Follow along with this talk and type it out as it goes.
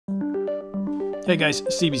Hey guys,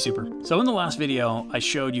 CB Super. So in the last video, I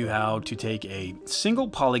showed you how to take a single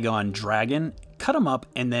polygon dragon, cut them up,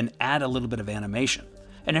 and then add a little bit of animation.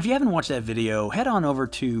 And if you haven't watched that video, head on over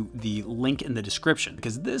to the link in the description,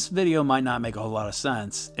 because this video might not make a whole lot of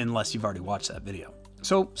sense unless you've already watched that video.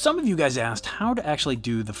 So some of you guys asked how to actually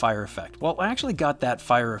do the fire effect. Well, I actually got that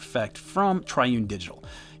fire effect from Triune Digital.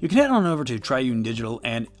 You can head on over to Triune Digital,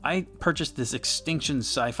 and I purchased this Extinction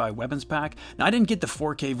Sci-Fi Weapons Pack. Now, I didn't get the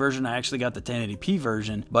 4K version, I actually got the 1080p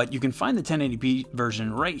version, but you can find the 1080p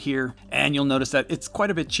version right here, and you'll notice that it's quite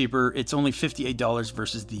a bit cheaper. It's only $58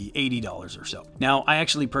 versus the $80 or so. Now, I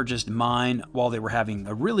actually purchased mine while they were having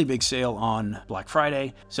a really big sale on Black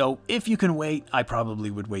Friday, so if you can wait, I probably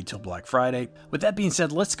would wait till Black Friday. With that being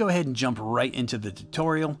said, let's go ahead and jump right into the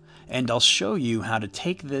tutorial, and I'll show you how to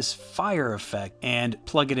take this fire effect and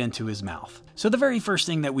plug it into his mouth. So the very first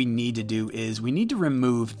thing that we need to do is we need to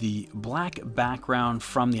remove the black background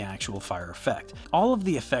from the actual fire effect. All of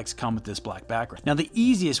the effects come with this black background. Now the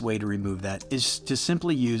easiest way to remove that is to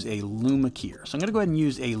simply use a luma keyer. So I'm going to go ahead and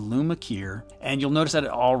use a luma keyer, and you'll notice that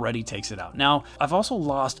it already takes it out. Now I've also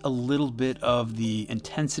lost a little bit of the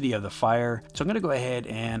intensity of the fire, so I'm going to go ahead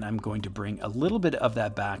and I'm going to bring a little bit of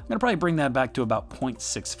that back. I'm going to probably bring that back to about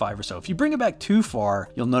 0.65 or so. If you bring it back too far,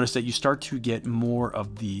 you'll notice that you start to get more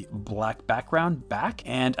of the black background back,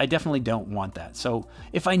 and I definitely don't want that. So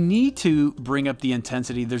if I need to bring up the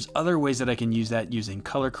intensity, there's other ways that I can use that using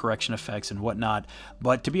color correction effects and whatnot,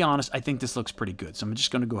 but to be honest, I think this looks pretty good, so I'm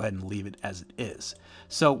just going to go ahead and leave it as it is.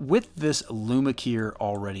 So with this luma keyer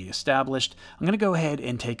already established, I'm going to go ahead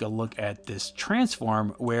and take a look at this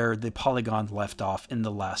transform where the polygon left off in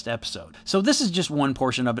the last episode. So this is just one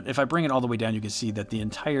portion of it. If I bring it all the way down, you can see that the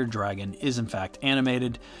entire dragon is in fact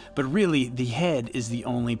animated, but really the head is the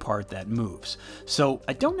only part that moves. So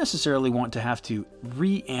I don't necessarily want to have to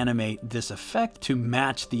reanimate this effect to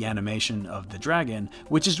match the animation of the dragon,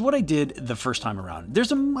 which is what I did the first time around.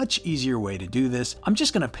 There's a much easier way to do this. I'm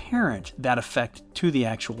just going to parent that effect to the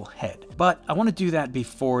actual head, but I want to do that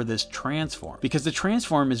before this transform, because the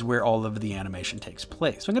transform is where all of the animation takes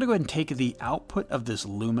place. So I'm going to go ahead and take the output of this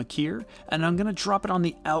luma keyer, and I'm going to drop it on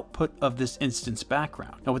the output of this instance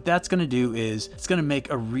background. Now what that's going to do is it's going to make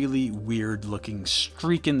a really weird looking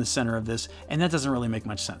streak in the center of this, and that doesn't really make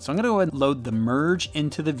much sense. So I'm going to go ahead and load the merge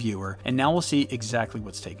into the viewer, and now we'll see exactly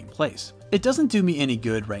what's taking place. It doesn't do me any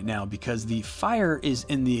good right now because the fire is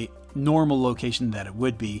in the normal location that it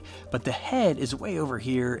would be, but the head is way over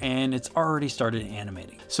here and it's already started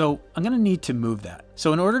animating. So I'm going to need to move that.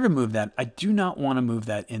 So in order to move that, I do not want to move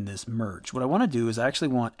that in this merge. What I want to do is I actually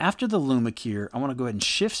want, after the luma keyer, I want to go ahead and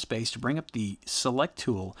shift space to bring up the select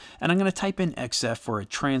tool, and I'm going to type in XF for a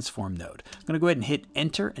transform node. I'm going to go ahead and hit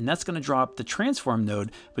enter, and that's going to drop the transform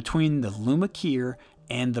node between the luma keyer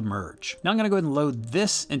and the merge. Now I'm going to go ahead and load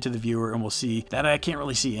this into the viewer, and we'll see that I can't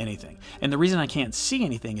really see anything. And the reason I can't see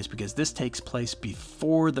anything is because this takes place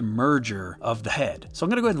before the merger of the head. So I'm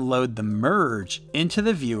going to go ahead and load the merge into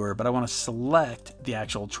the viewer, but I want to select the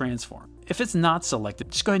actual transform. If it's not selected,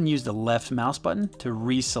 just go ahead and use the left mouse button to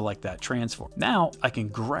reselect that transform. Now I can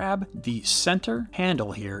grab the center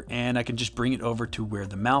handle here and I can just bring it over to where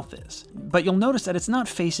the mouth is. But you'll notice that it's not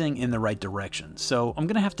facing in the right direction. So I'm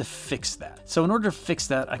gonna have to fix that. So in order to fix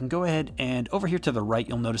that, I can go ahead and over here to the right,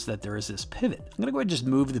 you'll notice that there is this pivot. I'm gonna go ahead and just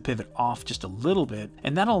move the pivot off just a little bit,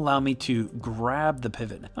 and that'll allow me to grab the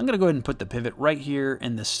pivot. I'm gonna go ahead and put the pivot right here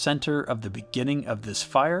in the center of the beginning of this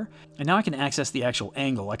fire. And now I can access the actual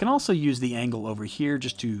angle. I can also use the angle over here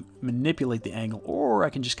just to manipulate the angle, or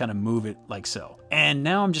I can just kind of move it like so. And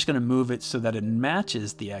now I'm just going to move it so that it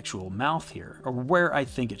matches the actual mouth here, or where I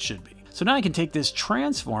think it should be. So now I can take this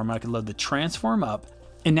transform, I can load the transform up,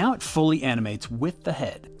 and now it fully animates with the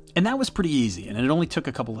head. And that was pretty easy, and it only took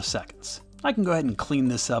a couple of seconds. I can go ahead and clean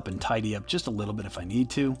this up and tidy up just a little bit if I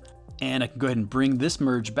need to. And I can go ahead and bring this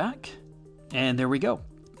merge back, and there we go.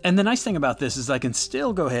 And the nice thing about this is I can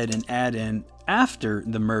still go ahead and add in, after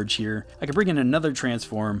the merge here, I can bring in another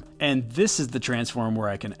transform, and this is the transform where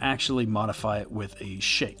I can actually modify it with a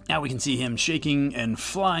shake. Now we can see him shaking and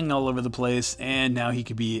flying all over the place, and now he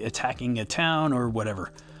could be attacking a town or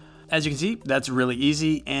whatever. As you can see, that's really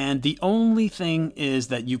easy, and the only thing is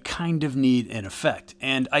that you kind of need an effect.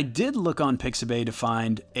 And I did look on Pixabay to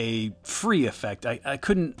find a free effect. I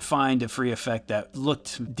couldn't find a free effect that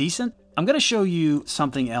looked decent. I'm going to show you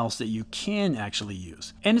something else that you can actually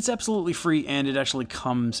use. And it's absolutely free, and it actually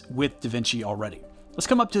comes with DaVinci already. Let's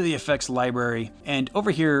come up to the effects library, and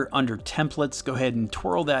over here under templates, go ahead and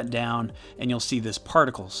twirl that down and you'll see this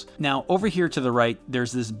particles. Now over here to the right,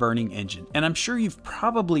 there's this burning engine, and I'm sure you've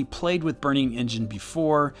probably played with burning engine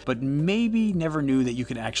before, but maybe never knew that you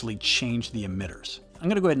could actually change the emitters. I'm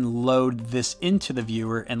going to go ahead and load this into the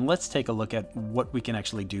viewer, and let's take a look at what we can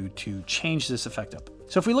actually do to change this effect up.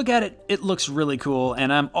 So if we look at it, it looks really cool,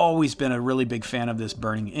 and I've always been a really big fan of this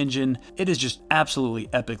burning engine. It is just absolutely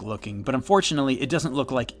epic looking, but unfortunately, it doesn't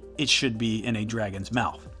look like it should be in a dragon's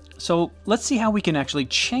mouth. So let's see how we can actually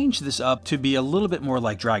change this up to be a little bit more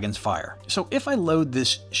like Dragon's Fire. So if I load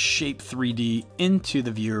this shape 3D into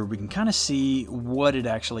the viewer, we can kind of see what it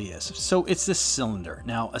actually is. So it's this cylinder.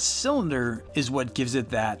 Now a cylinder is what gives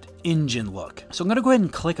it that engine look. So I'm gonna go ahead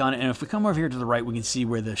and click on it, and if we come over here to the right, we can see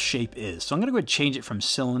where the shape is. So I'm gonna go ahead and change it from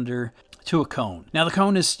cylinder to a cone. Now the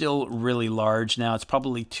cone is still really large. Now it's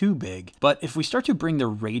probably too big, but if we start to bring the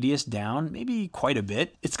radius down, maybe quite a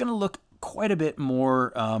bit, it's gonna look quite a bit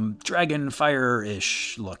more Dragon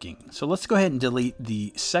Fire-ish looking. So let's go ahead and delete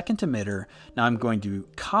the second emitter. Now I'm going to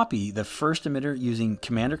copy the first emitter using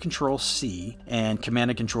Command or Control C and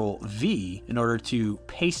Command and Control V in order to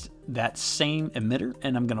paste that same emitter,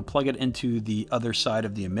 and I'm going to plug it into the other side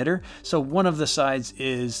of the emitter. So one of the sides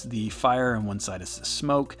is the fire and one side is the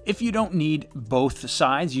smoke. If you don't need both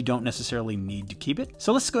sides, you don't necessarily need to keep it.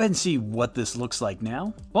 So let's go ahead and see what this looks like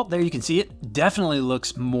now. Well, there you can see it. Definitely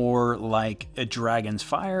looks more like a Dragon's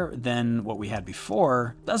Fire than what we had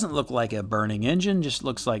before. Doesn't look like a burning engine, just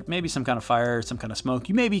looks like maybe some kind of fire, some kind of smoke.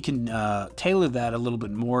 You maybe can tailor that a little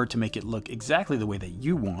bit more to make it look exactly the way that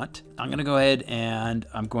you want. I'm going to go ahead and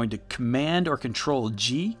I'm going to Command or Control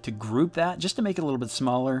G to group that just to make it a little bit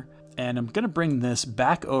smaller. And I'm going to bring this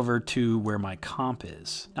back over to where my comp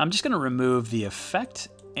is. Now I'm just going to remove the effect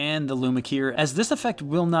and the Luma Keyer, as this effect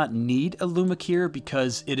will not need a Luma Keyer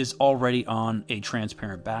because it is already on a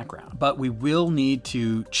transparent background. But we will need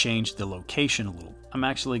to change the location a little. I'm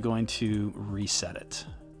actually going to reset it.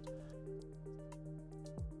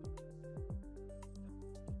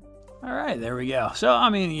 All right, there we go. So, I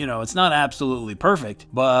mean, you know, it's not absolutely perfect,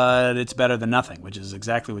 but it's better than nothing, which is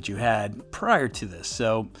exactly what you had prior to this.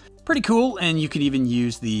 So, pretty cool, and you could even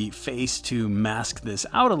use the face to mask this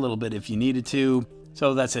out a little bit if you needed to.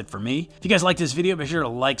 So that's it for me. If you guys like this video, be sure to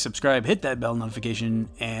like, subscribe, hit that bell notification,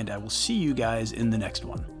 and I will see you guys in the next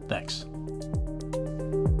one. Thanks.